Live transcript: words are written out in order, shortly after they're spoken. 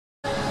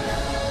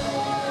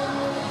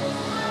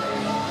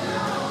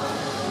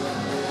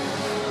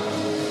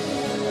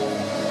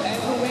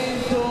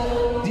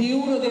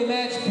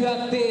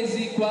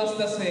attesi qua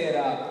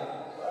stasera.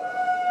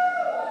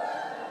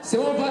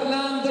 Stiamo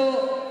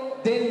parlando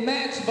del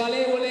match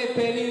valevole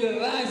per il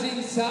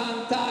Rising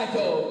Sun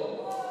Title.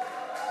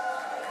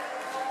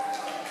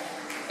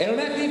 E non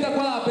è finita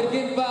qua, perché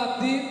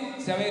infatti,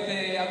 se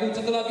avete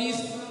agganciato la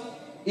vista,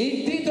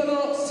 il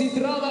titolo si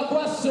trova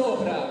qua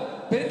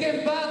sopra,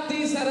 perché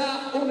infatti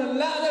sarà un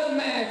ladder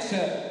match,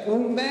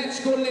 un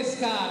match con le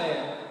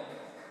scale.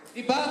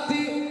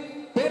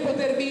 Infatti, per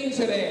poter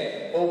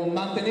vincere o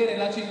mantenere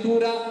la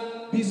cintura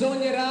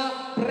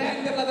bisognerà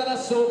prenderla da là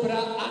sopra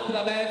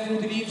attraverso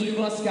l'utilizzo di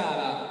una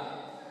scala.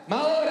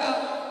 Ma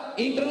ora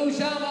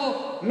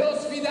introduciamo lo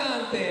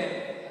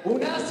sfidante,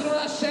 un astro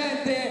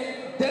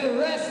nascente del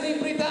wrestling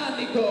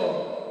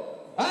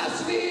britannico,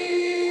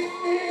 Ashley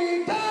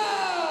Dunn!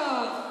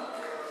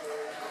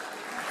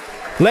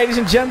 Ladies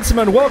and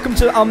gentlemen, welcome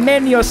to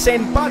Armenio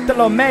St.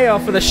 Bartolomeo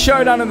for the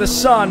Showdown in the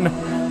Sun.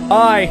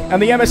 I am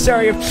the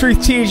emissary of Truth,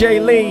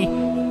 TJ Lee,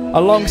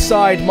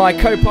 alongside my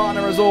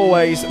co-partner as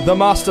always, the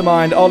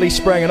mastermind, Olie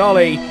Spring. And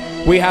Olie,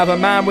 we have a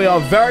man we are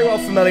very well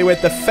familiar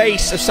with, the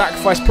face of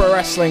Sacrifice Pro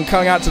Wrestling,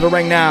 coming out to the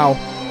ring now,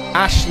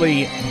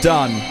 Ashley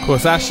Dunn. Of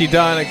course, Ashley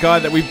Dunn, a guy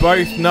that we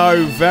both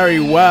know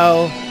very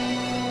well,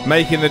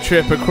 making the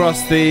trip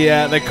across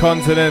the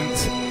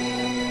continent.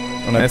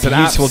 On a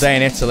beautiful day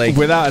in Italy.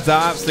 Without a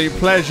doubt, absolute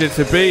pleasure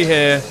to be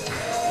here.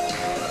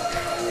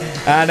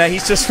 And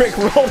he's just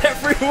rickrolled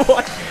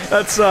everyone.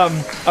 That's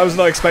I was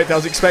not expecting. I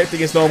was expecting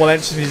his normal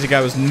entrance music.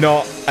 I was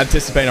not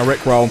anticipating a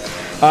rickroll.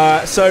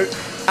 So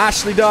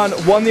Ashley Dunn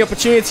won the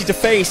opportunity to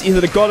face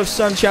either the God of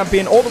Sun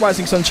champion or the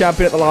Rising Sun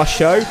champion at the last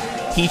show.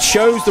 He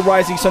chose the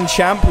Rising Sun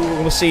champ, who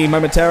we will see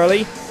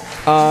momentarily,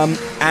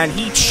 and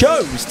he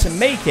chose to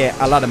make it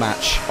a ladder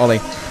match. Olie,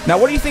 now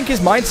what do you think his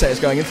mindset is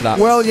going into that?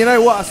 Well, you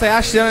know what? I say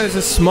Ashley Dunn is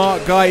a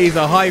smart guy. He's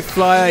a high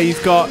flyer. He's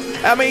got,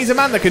 I mean, he's a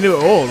man that can do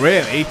it all,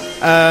 really.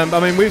 I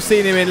mean, we've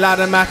seen him in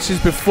ladder matches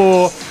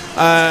before.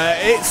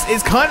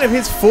 It's kind of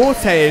his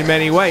forte in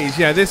many ways.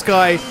 You know, this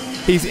guy,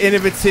 he's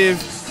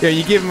innovative. You know,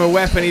 you give him a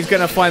weapon, he's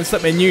going to find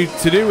something new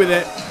to do with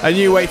it, a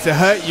new way to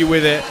hurt you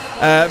with it.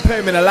 Put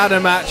him in a ladder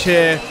match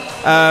here,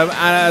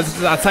 and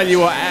I'll tell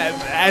you what,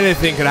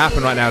 anything could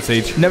happen right now,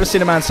 Tej. Never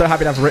seen a man so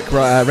happy to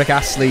have Rick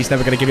Astley. He's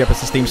never going to give you up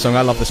as his theme song.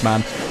 I love this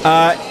man.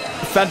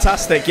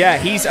 Fantastic, yeah.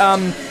 He's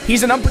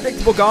an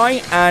unpredictable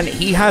guy, and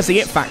he has the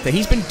it factor.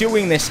 He's been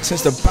doing this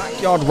since the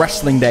backyard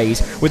wrestling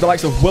days with the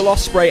likes of Will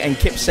Ospreay and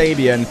Kip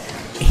Sabian.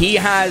 He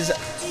has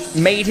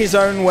made his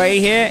own way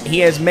here. He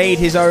has made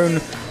his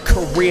own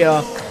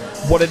career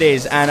what it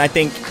is, and I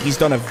think he's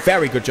done a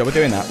very good job of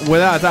doing that.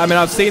 Without that, I mean,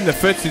 I've seen the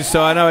footage,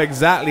 so I know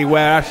exactly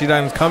where Ashley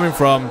Dunn's coming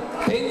from.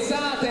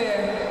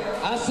 Pensate,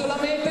 ha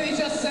solamente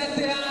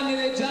 17 anni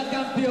ed è già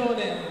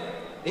campione.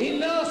 Il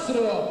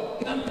nostro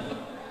campione,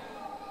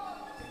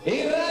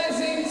 il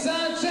Rising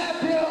Sun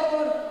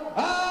champion,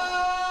 Akira!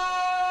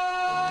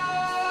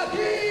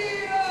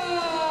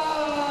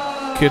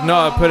 Could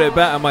not have put it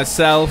better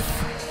myself.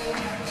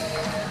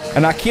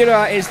 And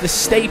Akira is the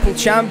staple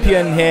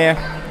champion here.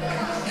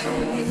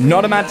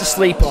 Not a man to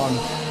sleep on.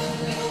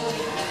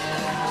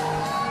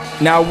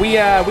 Now, we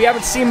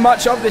haven't seen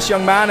much of this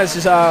young man, as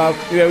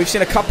we've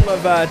seen a couple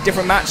of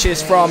different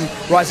matches from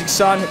Rising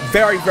Sun.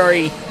 Very,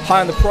 very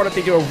high on the product.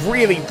 They do a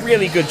really,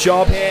 really good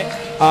job here.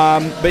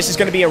 But this is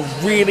going to be a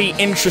really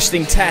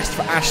interesting test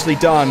for Ashley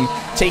Dunn,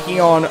 taking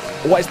on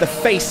what is the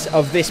face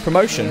of this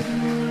promotion.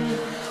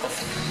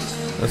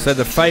 I said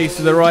the face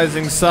of the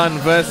Rising Sun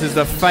versus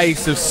the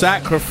face of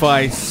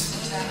Sacrifice.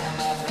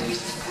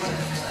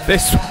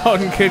 This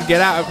one could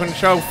get out of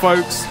control,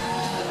 folks.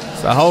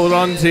 So hold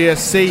on to your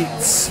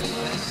seats.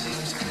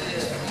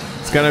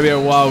 It's going to be a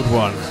wild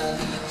one.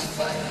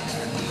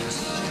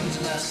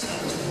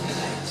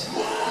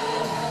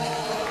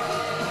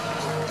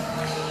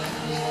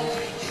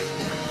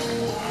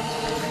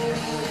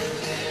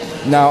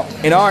 Now,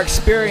 in our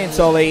experience,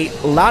 Olie,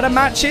 ladder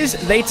matches,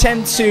 they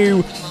tend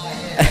to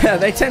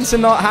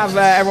not have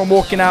everyone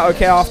walking out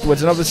okay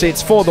afterwards, and obviously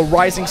it's for the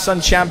Rising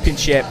Sun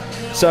Championship,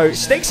 so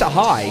stakes are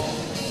high.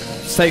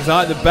 Stakes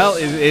are high. The belt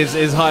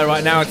is high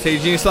right now,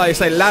 TG. It's like you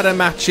say, ladder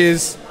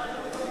matches.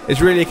 It's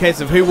really a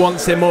case of who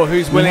wants it more,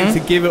 who's willing to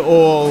give it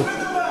all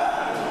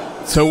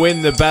to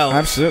win the belt.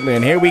 Absolutely,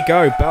 and here we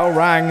go. Bell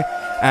rang,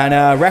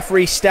 and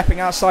referee stepping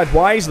outside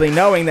wisely,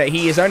 knowing that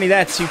he is only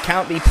there to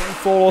count the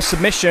pinfall or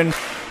submission,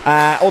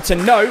 or to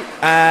note,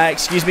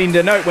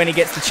 to note when he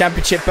gets the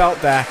championship belt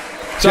there.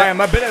 Sorry,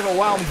 I'm a bit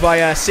overwhelmed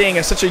by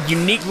seeing such a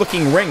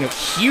unique-looking ring. A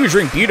huge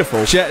ring,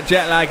 beautiful. Jet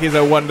lag is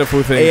a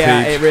wonderful thing,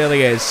 yeah, Teach. it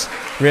really is.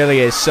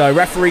 Really is. So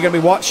referee going to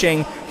be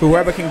watching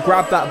whoever can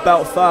grab that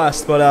belt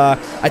first. But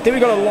I think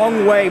we've got a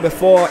long way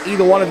before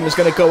either one of them is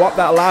going to go up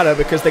that ladder,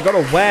 because they've got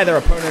to wear their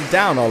opponent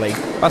down, Olie.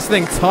 That's the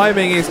thing.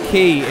 Timing is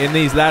key in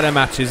these ladder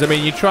matches. I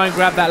mean, you try and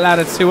grab that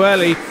ladder too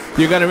early,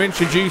 you're going to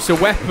introduce a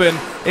weapon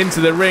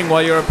into the ring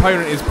while your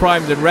opponent is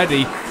primed and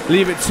ready.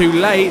 Leave it too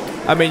late,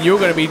 I mean, you're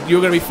going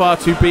to be far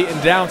too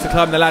beaten down to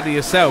climb the ladder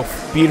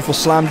yourself. Beautiful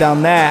slam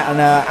down there, and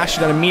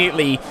Ashley Dunn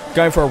immediately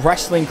going for a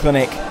wrestling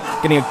clinic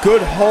getting a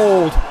good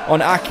hold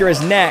on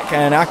Akira's neck,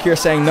 and Akira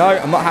saying, no,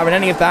 I'm not having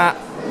any of that.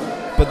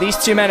 But these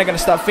two men are going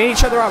to start feeling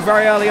each other out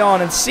very early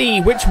on and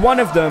see which one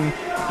of them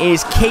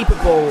is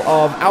capable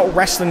of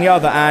out-wrestling the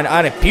other, and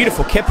a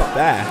beautiful kip up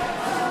there.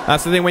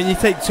 That's the thing, when you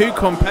take two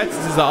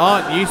competitors that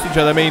aren't used to each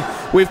other. I mean,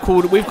 we've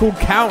called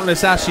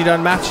countless Ashley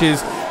Dunn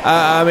matches.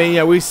 I mean,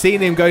 yeah, we've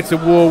seen him go to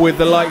war with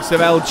the likes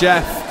of El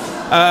Jeff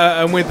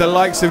and with the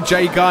likes of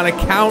Jay Garner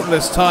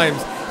countless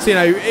times. So, you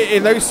know,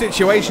 in those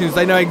situations,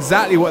 they know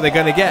exactly what they're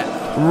going to get.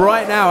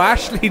 Right now,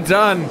 Ashley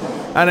Dunn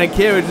and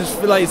Akira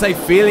just, like you say,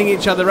 feeling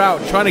each other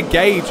out, trying to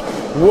gauge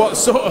what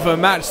sort of a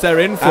match they're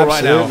in for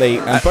right now. Absolutely.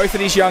 And both of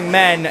these young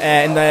men,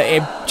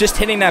 just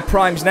hitting their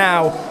primes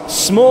now.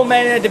 Small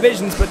men in their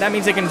divisions, but that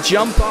means they can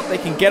jump up, they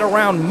can get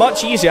around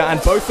much easier,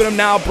 and both of them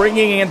now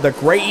bringing in the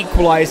great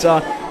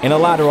equalizer in a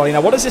ladder Olie.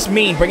 Now, what does this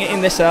mean, bringing it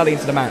in this early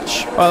into the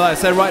match? Well, like I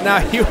said, right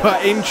now, you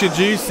are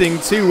introducing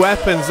two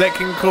weapons that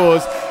can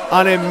cause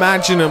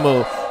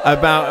unimaginable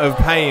amount of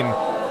pain.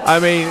 I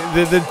mean,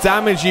 the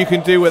damage you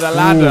can do with a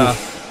ladder,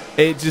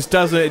 it just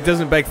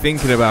doesn't beg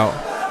thinking about.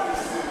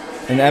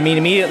 And I mean,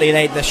 immediately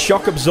the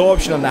shock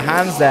absorption on the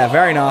hands there,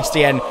 very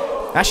nasty. And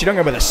Ashley Dunn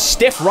going with a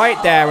stiff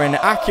right there, and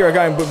Akira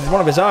going with one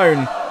of his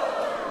own.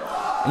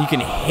 And you can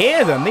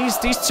hear them. These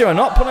two are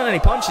not pulling any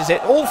punches.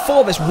 It all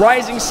for this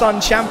Rising Sun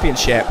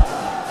Championship.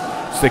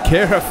 It's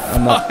Akira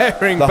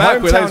firing the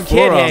back with those hometown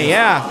kid forearms. here,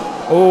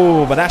 yeah.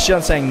 Oh, but Ashley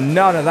Dunn saying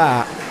none of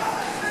that.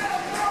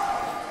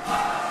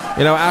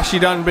 You know, Ashley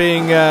Dunn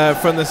being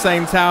from the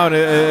same town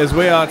as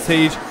we are,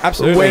 Tej.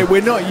 Absolutely.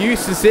 We're not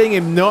used to seeing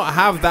him not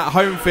have that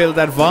home field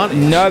advantage.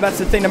 No, that's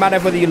the thing. No matter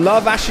whether you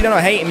love Ashley Dunn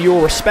or hate him, you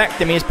will respect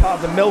him. He is part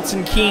of the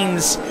Milton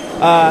Keynes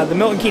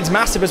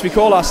Massive, as we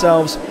call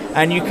ourselves.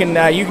 And you can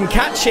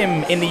catch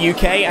him in the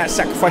UK at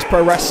Sacrifice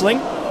Pro Wrestling.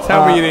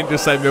 Tell me you didn't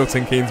just say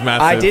Milton Keynes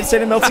Massive. I did say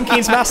the Milton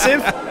Keynes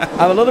Massive.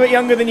 I'm a little bit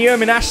younger than you.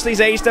 I'm in Ashley's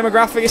age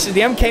demographic. This is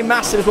the MK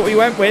Massive is what we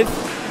went with.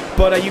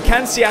 But you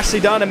can see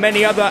Ashley Dunn and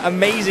many other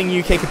amazing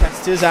UK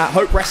competitors at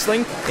Hope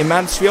Wrestling in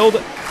Mansfield,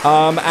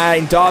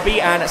 in Derby,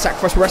 and at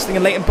Sacrifice Wrestling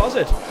in Leighton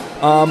Buzzard.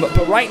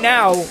 But right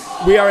now,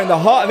 we are in the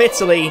heart of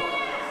Italy.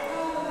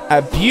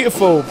 A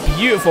beautiful,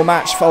 beautiful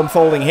match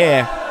unfolding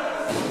here.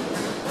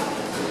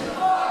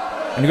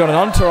 And you've got an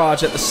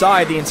entourage at the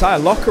side, the entire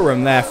locker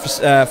room there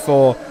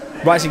for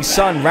Rising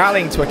Sun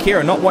rallying to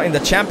Akira, not wanting the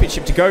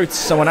championship to go to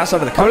someone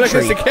outside of the country.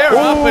 Oh, look at Akira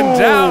up and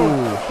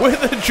down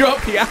with the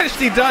drop kick.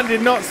 Ashley Dunn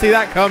did not see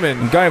that coming.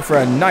 And going for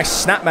a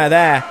nice snapmare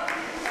there.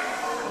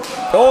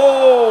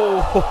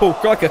 Oh,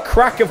 like a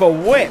crack of a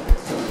whip.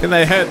 I think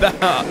they heard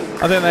that.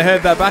 I think they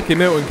heard that back in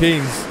Milton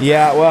Keynes.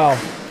 Yeah, well,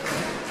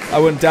 I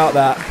wouldn't doubt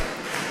that.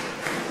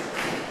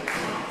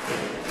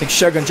 I think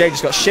Shogun J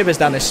just got shivers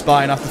down his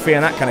spine after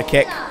feeling that kind of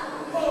kick.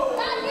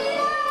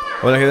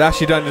 Well, look at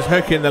Ashley Dunn just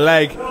hooking the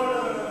leg.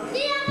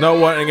 Not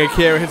wanting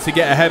Akira to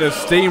get ahead of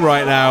steam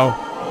right now.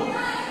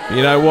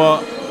 You know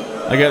what?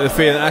 I get the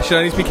feeling that Ashley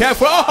Dunn needs to be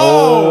careful.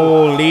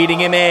 Oh, leading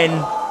him in,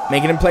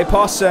 making him play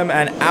possum,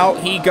 and out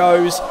he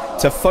goes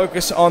to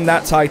focus on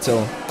that title.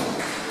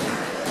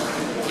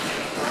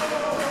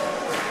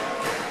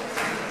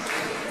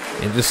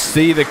 You just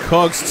see the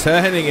cogs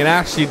turning in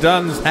Ashley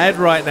Dunn's head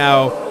right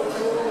now.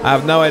 I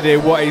have no idea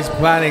what he's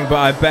planning, but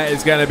I bet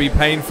it's going to be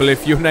painful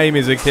if your name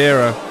is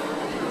Akira.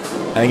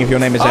 I think if your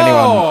name is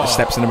anyone,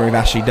 steps in the ring with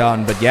Ashley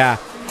Dunn. But yeah,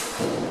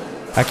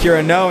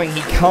 Akira knowing he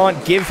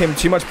can't give him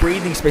too much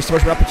breathing space, too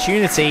much of an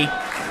opportunity,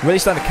 really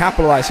starting to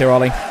capitalize here,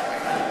 Olie.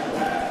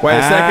 Wait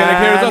a second,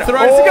 Akira's off the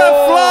ropes. He's going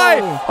to fly!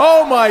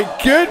 Oh my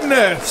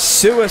goodness!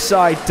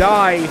 Suicide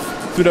dive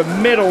through the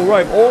middle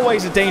rope.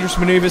 Always a dangerous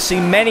maneuver.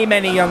 Seen many,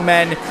 many young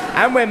men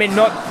and women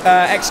not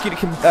execute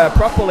it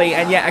properly,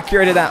 and yet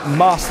Akira did that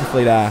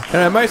masterfully there. You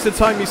know, most of the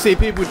time you see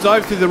people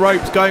dive through the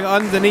ropes going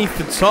underneath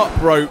the top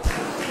rope.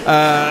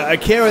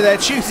 Akira there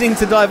choosing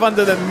to dive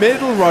under the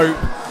middle rope,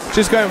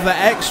 just going for the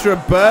extra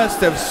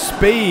burst of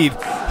speed,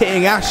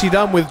 hitting Ashley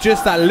Dunn with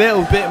just that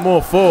little bit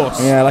more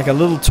force. Yeah, like a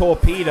little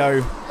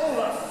torpedo. I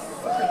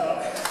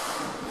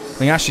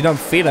think Ashley Dunn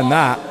feeling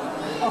that.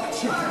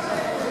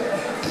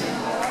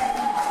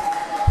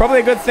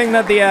 Probably a good thing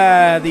that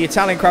the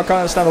Italian crowd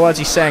can't understand the words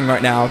he's saying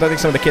right now. I don't think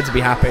some of the kids would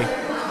be happy.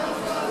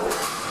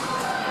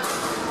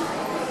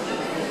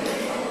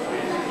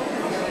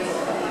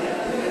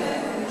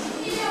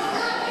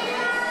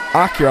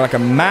 Akira like a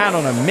man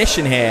on a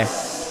mission here.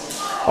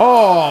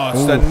 Oh,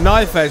 it's the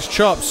knife edge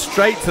chop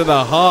straight to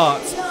the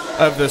heart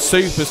of the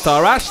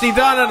superstar. Ashley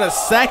Dunn and a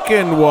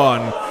second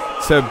one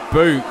to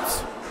boot.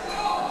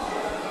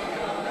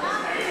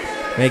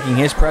 Making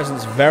his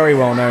presence very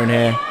well known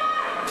here.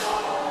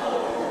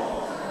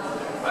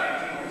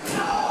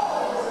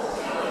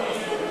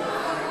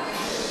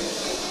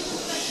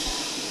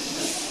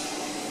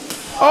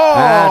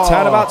 Oh!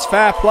 Turnabout's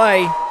fair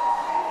play.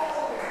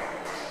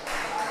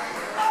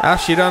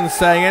 Ashley Dunn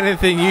saying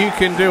anything you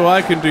can do,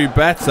 I can do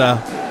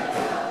better.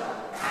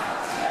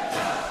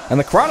 And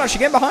the crowd actually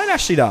getting behind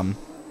Ashley Dunn.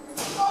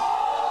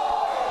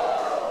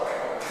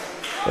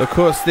 Of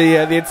course, the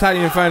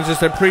Italian fans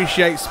just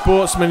appreciate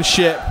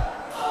sportsmanship.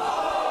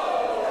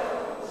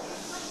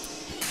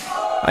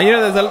 And you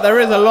know, there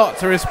is a lot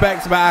to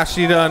respect about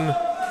Ashley Dunn,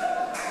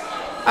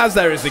 as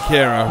there is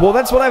Akira. Well,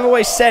 that's what I've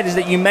always said, is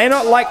that you may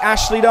not like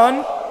Ashley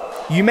Dunn,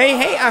 you may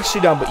hate Ashley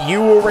Dunn, but you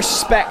will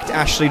respect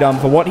Ashley Dunn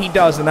for what he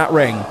does in that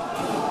ring.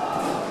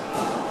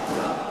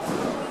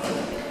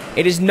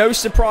 It is no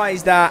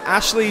surprise that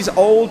Ashley's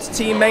old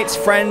teammates,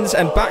 friends,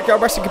 and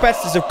backyard wrestling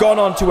competitors have gone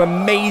on to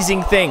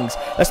amazing things.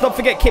 Let's not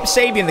forget Kip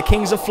Sabian, the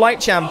Kings of Flight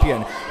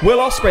champion. Will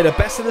Ospreay, the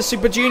Best of the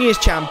Super Juniors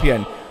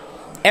champion.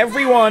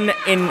 Everyone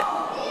in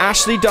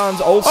Ashley Dunn's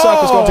old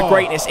circle's gone to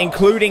greatness,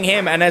 including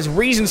him, and there's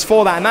reasons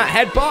for that, and that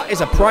headbutt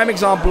is a prime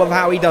example of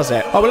how he does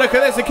it. Oh, but look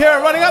at this,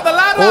 Akira running up the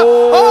ladder!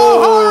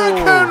 Oh,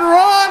 Hurricane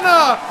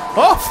Rana!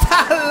 Off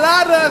that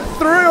ladder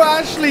through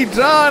Ashley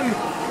Dunn,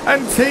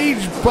 and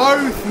teach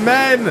both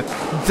men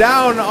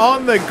down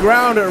on the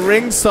ground at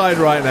ringside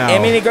right now. I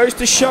mean, it goes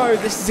to show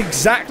this is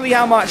exactly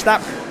how much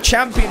that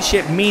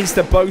championship means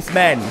to both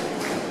men.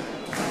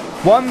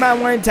 One man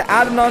wanted to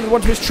add another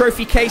one to his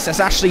trophy case, that's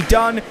Ashley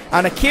Dunn,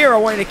 and Akira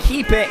wanted to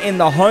keep it in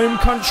the home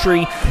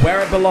country where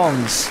it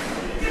belongs.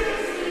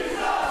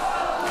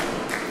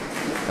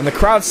 And the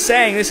crowd's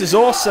saying this is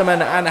awesome,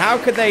 and how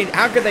could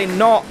they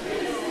not?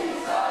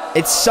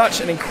 It's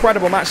such an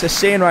incredible match they're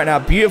seeing right now.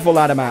 Beautiful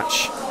ladder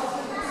match.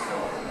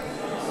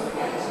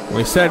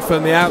 We said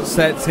from the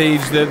outset, Tej,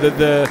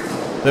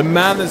 the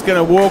man that's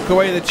going to walk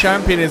away the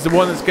champion is the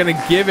one that's going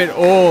to give it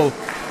all,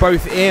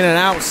 both in and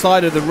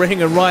outside of the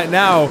ring. And right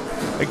now,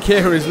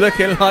 Akira is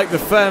looking like the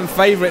firm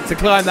favourite to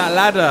climb that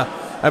ladder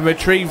and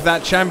retrieve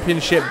that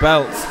championship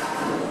belt.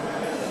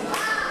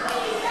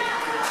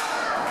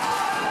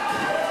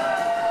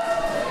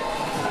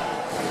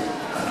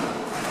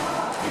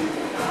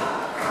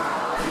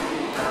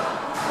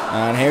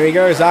 And here he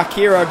goes,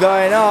 Akira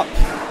going up.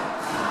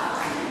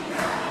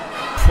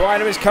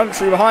 Pride of his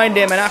country behind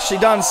him, and Ashley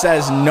Dunn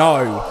says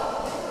no.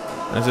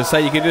 As I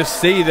say, you can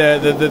just see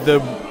the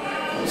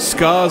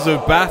scars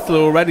of battle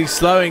already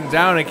slowing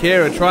down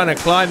Akira trying to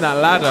climb that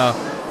ladder.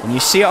 And you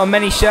see it on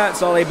many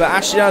shirts, Olie, but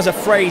Ashley Dunn has a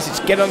phrase, it's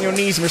get on your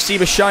knees and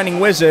receive a shining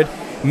wizard.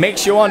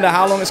 Makes you wonder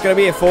how long it's going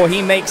to be before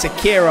he makes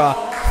Akira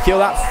feel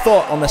that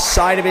thought on the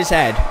side of his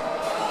head.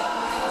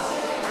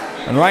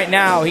 And right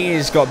now, he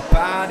has got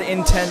bad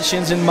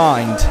intentions in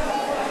mind.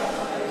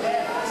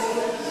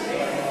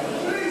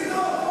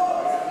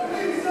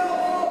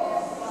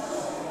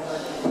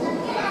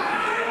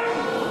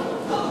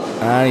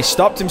 And he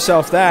stopped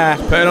himself there.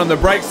 Putting on the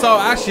brakes. Oh,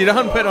 Ashley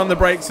Dunn put on the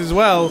brakes as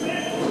well.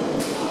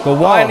 The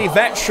wily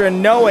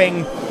veteran,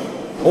 knowing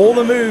all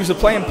the moves of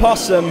playing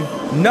possum.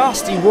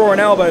 Nasty roaring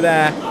elbow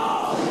there.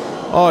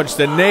 Oh, just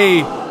a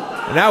knee.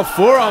 And now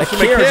forearms from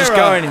Akira. Just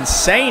going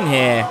insane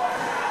here.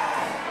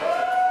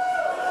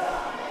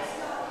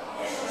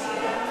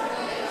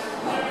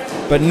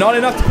 But not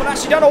enough to put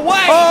Ashley Dunn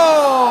away.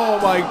 Oh,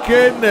 my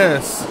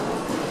goodness.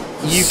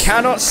 You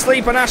cannot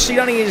sleep on Ashley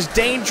Dunn. He is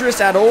dangerous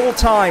at all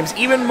times,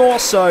 even more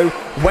so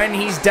when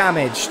he's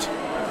damaged.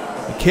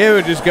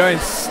 Akira just going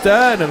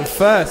sternum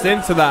first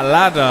into that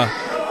ladder,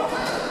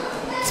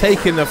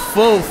 taking the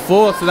full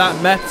force of that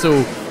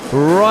metal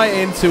right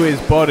into his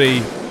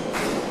body.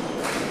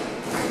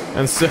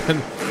 And so,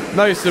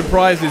 no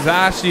surprises,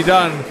 Ashley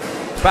Dunn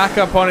back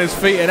up on his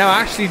feet, and now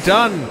Ashley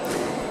Dunn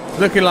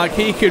looking like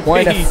he could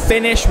be to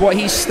finish what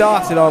he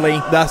started,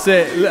 Olie. That's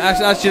it.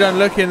 Ashley Dunn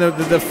looking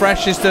the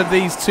freshest of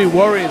these two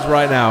warriors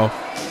right now.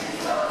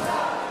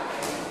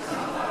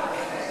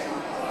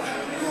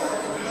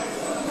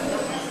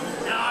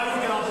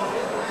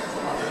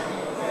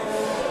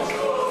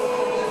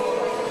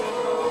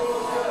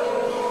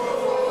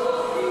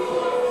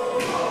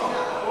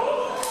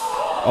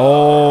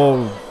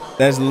 Oh,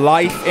 there's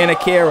life in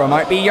Akira.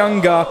 Might be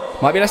younger,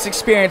 might be less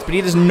experienced, but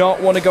he does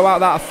not want to go out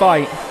that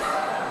fight.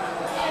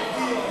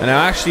 And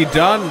now Ashley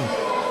Dunn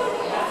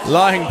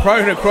lying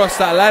prone across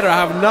that ladder. I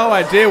have no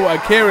idea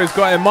what Akira's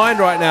got in mind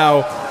right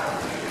now.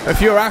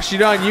 If you're Ashley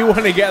Dunn, you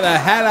want to get the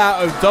hell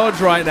out of Dodge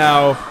right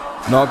now.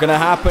 Not going to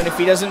happen if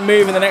he doesn't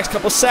move in the next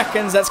couple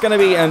seconds. That's going to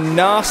be a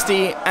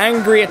nasty,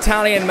 angry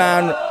Italian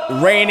man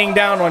raining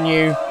down on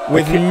you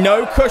with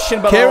no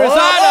cushion. But Akira's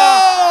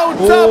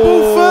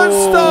double foot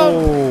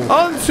stomp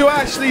onto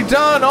Ashley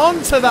Dunn,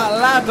 onto that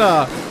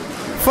ladder.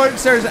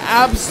 Folks, there's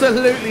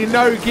absolutely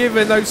no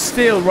giving those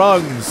steel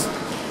rungs.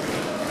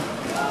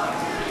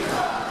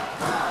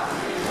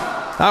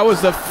 That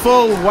was the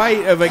full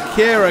weight of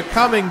Akira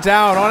coming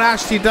down on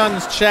Ashley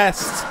Dunn's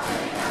chest.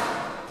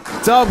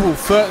 Double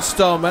foot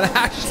stomp, and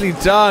Ashley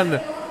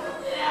Dunn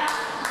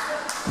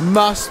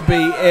must be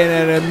in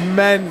an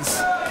immense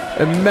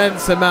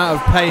amount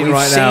of pain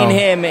right now. We've seen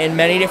him in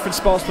many different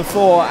spots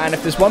before, and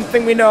if there's one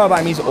thing we know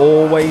about him, he's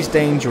always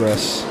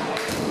dangerous.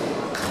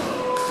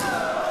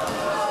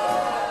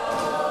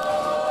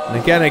 And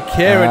again,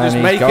 Akira just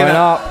making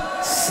a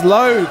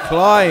slow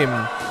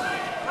climb.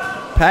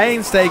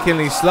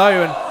 Painstakingly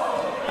slow, and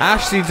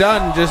Ashley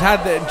Dunn just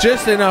had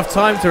just enough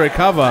time to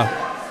recover.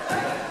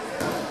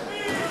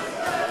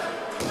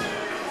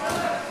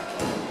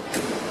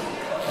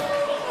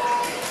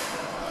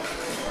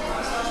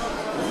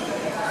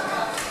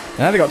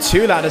 Now they've got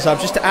 2 ladders up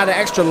just to add an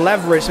extra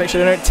leverage to make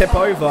sure they don't tip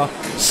over.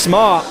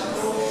 Smart.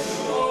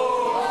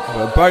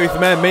 Well, both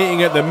men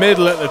meeting at the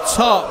middle at the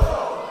top.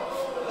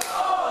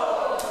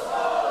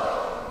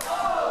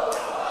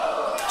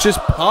 Just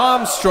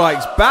palm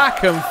strikes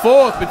back and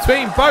forth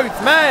between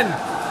both men.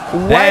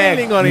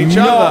 Wailing on each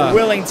other. Not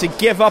willing to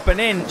give up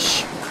an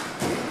inch.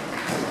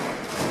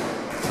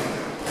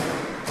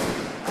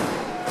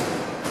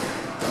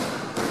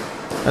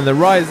 And the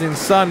Rising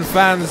Sun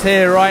fans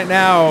here right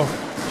now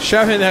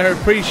showing their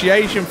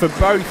appreciation for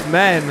both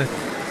men.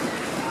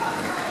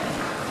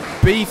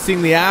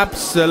 Beating the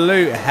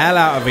absolute hell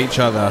out of each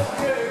other.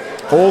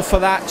 All for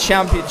that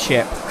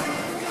championship.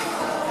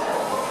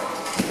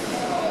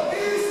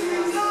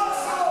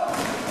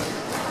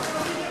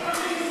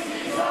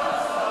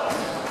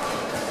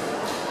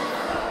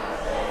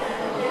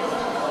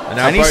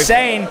 And he's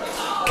saying,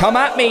 come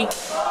at me.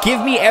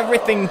 Give me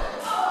everything.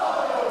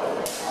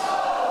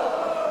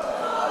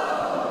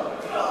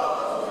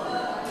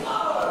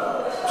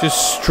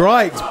 Just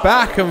strikes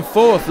back and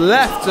forth,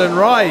 left and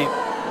right.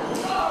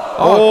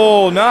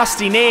 Oh,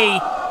 nasty knee.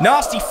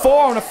 Nasty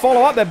forearm to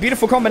follow up. That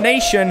beautiful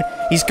combination.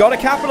 He's got to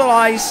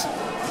capitalize.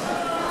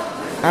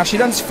 Ashley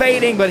Dunn's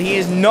fading, but he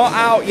is not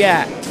out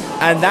yet.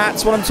 And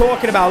that's what I'm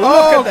talking about. Look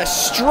at the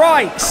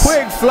strikes.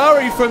 Quick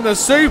flurry from the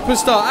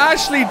superstar.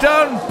 Ashley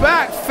Dunn,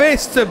 back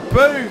fist to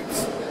boot.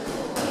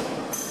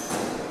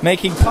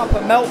 Making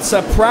Papa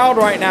Meltzer proud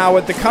right now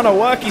with the kind of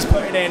work he's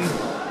putting in.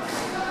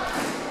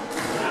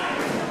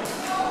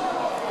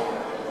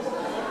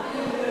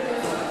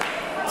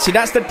 See,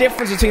 that's the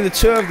difference between the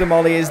 2 of them,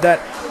 Olie, is that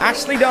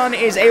Ashley Dunn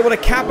is able to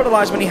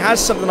capitalize when he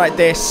has something like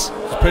this.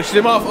 Just pushes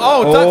him off.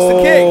 Oh, ducks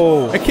the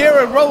kick.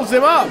 Akira rolls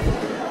him up.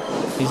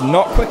 He's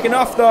not quick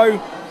enough, though.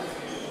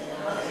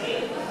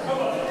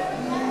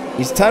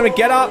 He's time to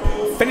get up.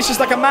 Finishes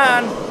like a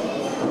man.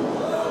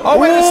 Oh,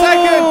 wait a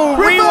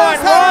second.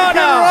 Rewind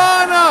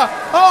Rana.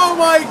 Oh,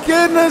 my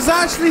goodness.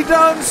 Ashley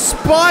Dunn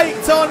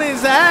spiked on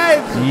his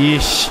head.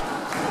 Yeesh.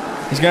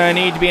 He's going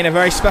to need to be in a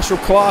very special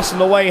class on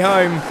the way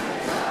home.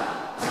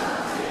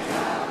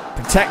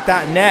 Protect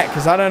that neck,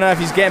 because I don't know if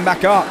he's getting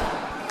back up.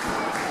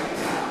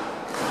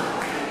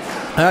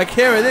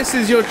 Akira, this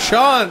is your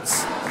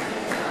chance.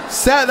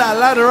 Set that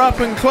ladder up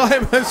and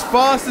climb as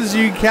fast as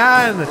you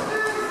can.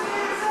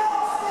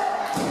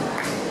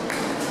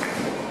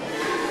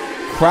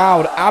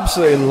 Crowd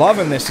absolutely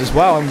loving this as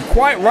well, and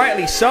quite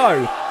rightly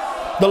so.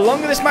 The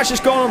longer this match has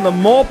gone on, the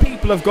more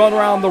people have gone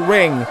around the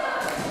ring.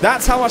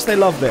 That's how much they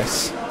love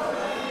this.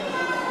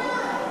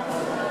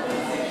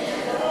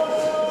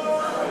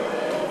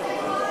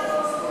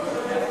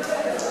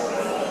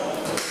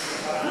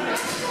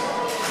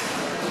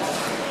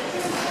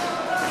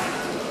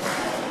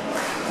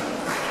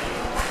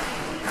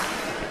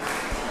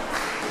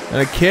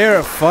 And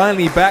Akira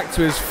finally back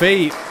to his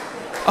feet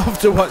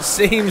after what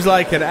seems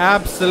like an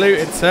absolute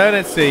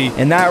eternity.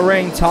 In that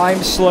ring, time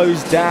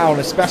slows down,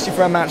 especially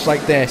for a match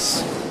like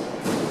this.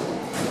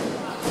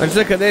 And just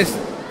look at this.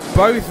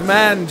 Both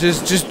men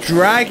just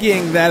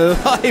dragging their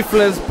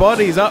lifeless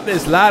bodies up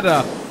this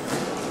ladder.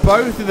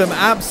 Both of them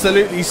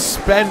absolutely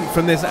spent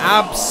from this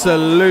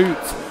absolute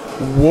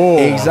war.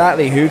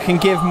 Exactly. Who can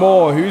give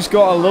more? Who's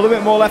got a little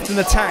bit more left in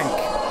the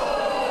tank?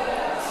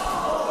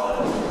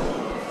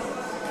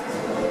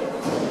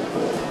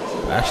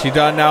 Ashley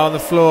Dunn now on the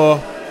floor.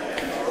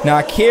 Now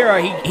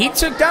Akira, he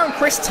took down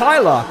Chris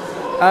Tyler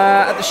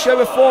at the show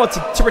before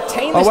to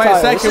retain this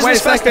title. This is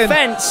his first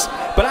defense,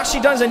 but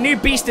Ashley Dunn's a new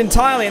beast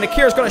entirely, and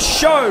Akira's got to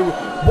show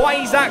why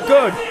he's that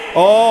good.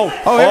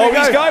 Here we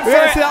go. He's going for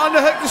it. See that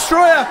underhook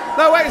destroyer.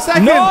 No, wait a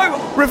second.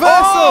 No.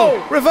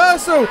 Reversal.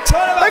 Reversal.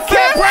 Turnabout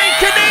footbreak,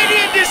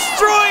 Canadian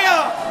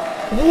destroyer.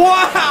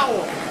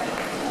 Wow.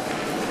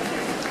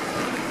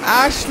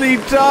 Ashley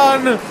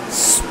Dunn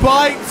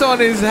spiked on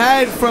his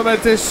head from a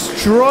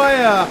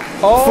destroyer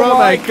from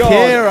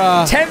Akira.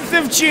 God.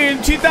 10th of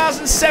June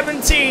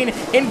 2017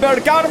 in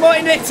Bergamo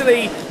in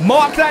Italy.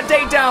 Mark that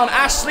date down.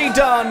 Ashley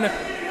Dunn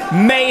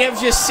may have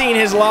just seen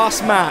his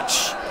last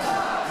match.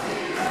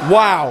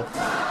 Wow.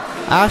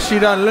 Ashley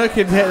Dunn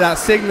looking to hit that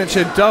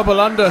signature double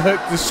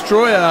underhook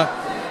destroyer.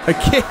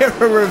 Akira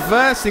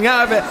reversing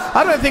out of it.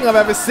 I don't think I've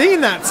ever seen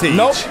that, Teach.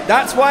 Nope.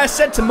 That's why I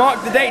said to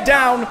mark the date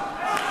down.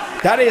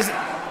 That is...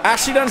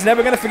 Ashley Dunn's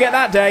never going to forget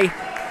that day.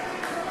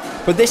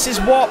 But this is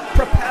what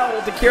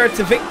propelled Akira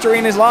to victory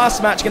in his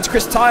last match against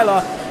Chris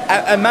Tyler.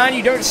 A man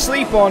you don't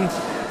sleep on.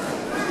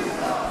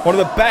 One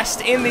of the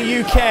best in the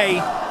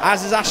UK,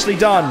 as is Ashley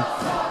Dunn.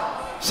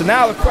 So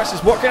now the question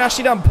is, what can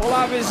Ashley Dunn pull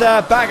out of his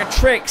bag of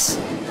tricks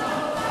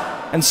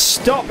and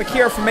stop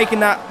Akira from making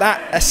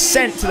that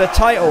ascent to the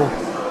title?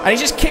 And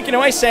he's just kicking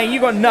away saying, you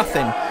got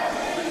nothing.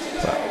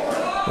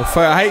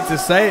 Well, I hate to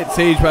say it,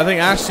 Teach, but I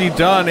think Ashley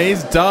Dunn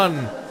is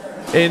done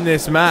in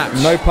this match.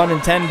 No pun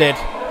intended.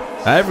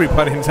 Every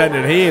pun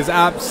intended. He is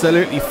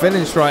absolutely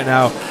finished right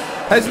now.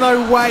 There's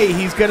no way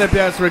he's going to be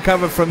able to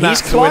recover from that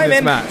to win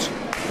this match.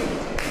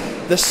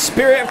 The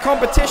spirit of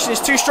competition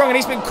is too strong, and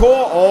he's been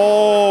caught.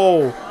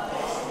 Oh,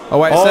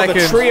 wait a second.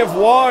 The tree of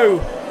woe.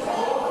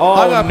 Oh,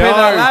 I'm gonna no. pin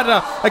that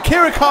ladder.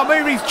 Akira can't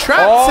move. He's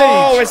trapped.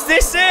 Oh, Siege. is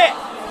this it?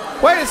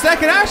 Wait a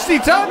second. Ashley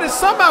Dunn is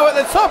somehow at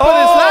the top of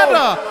this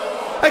ladder.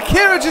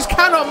 Akira just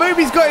cannot move.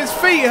 He's got his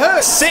feet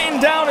hooked.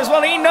 Sitting down as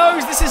well. He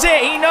knows this is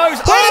it. He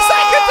knows. Wait a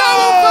second.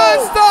 Double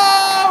first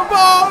arm.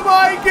 Oh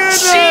my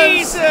goodness.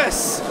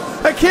 Jesus.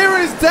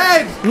 Akira is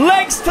dead.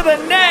 Legs to the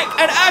neck,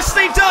 and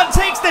Ashley Dunn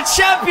takes the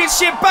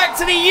championship back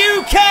to the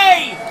UK.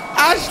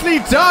 Ashley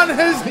Dunn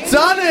has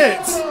done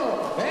it.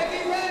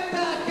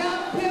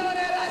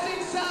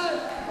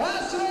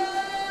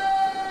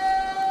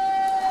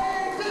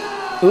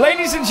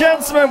 Ladies and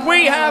gentlemen,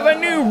 we have a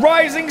new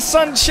Rising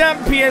Sun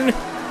champion,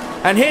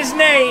 and his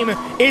name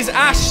is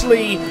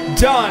Ashley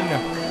Dunn.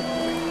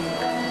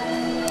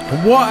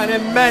 What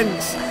an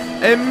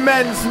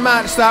immense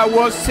match that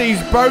was.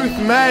 Sees both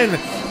men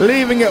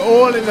leaving it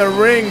all in the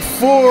ring.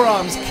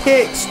 Forearms,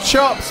 kicks,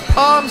 chops,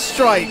 palm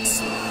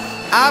strikes.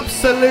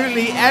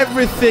 Absolutely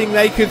everything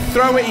they could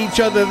throw at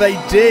each other, they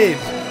did.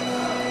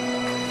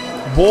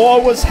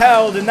 War was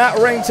held in that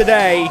ring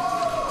today.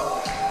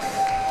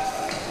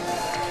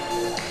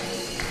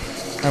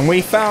 And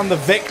we found the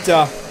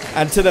victor.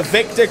 And to the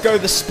victor go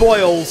the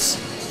spoils.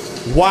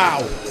 Wow.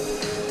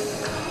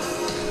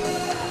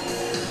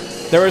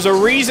 There is a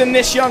reason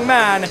this young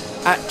man,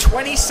 at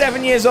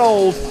 27 years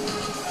old,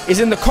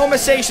 is in the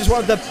conversation as one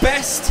of the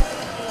best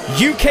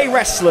UK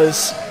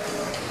wrestlers.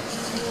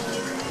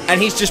 And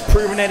he's just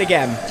proven it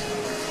again.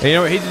 You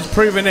know what? He's just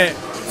proven it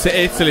to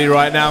Italy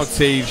right now,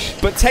 Tej.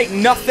 But take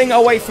nothing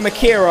away from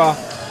Akira.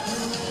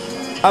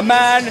 A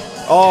man...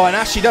 Oh, and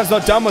Ashley Dunn's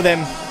not done with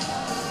him.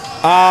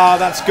 Ah,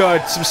 that's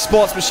good. Some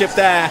sportsmanship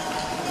there.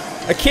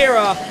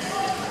 Akira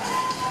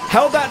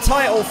held that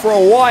title for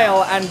a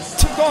while and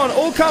took on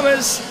all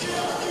comers,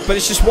 but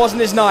it just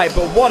wasn't his night.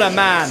 But what a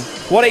man.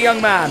 What a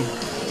young man.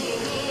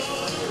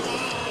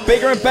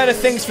 Bigger and better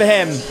things for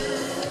him.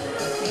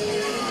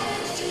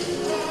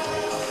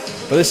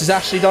 But this is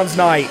Ashley Dunn's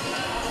night.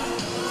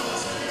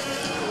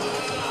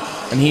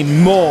 And he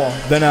more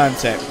than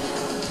earned it.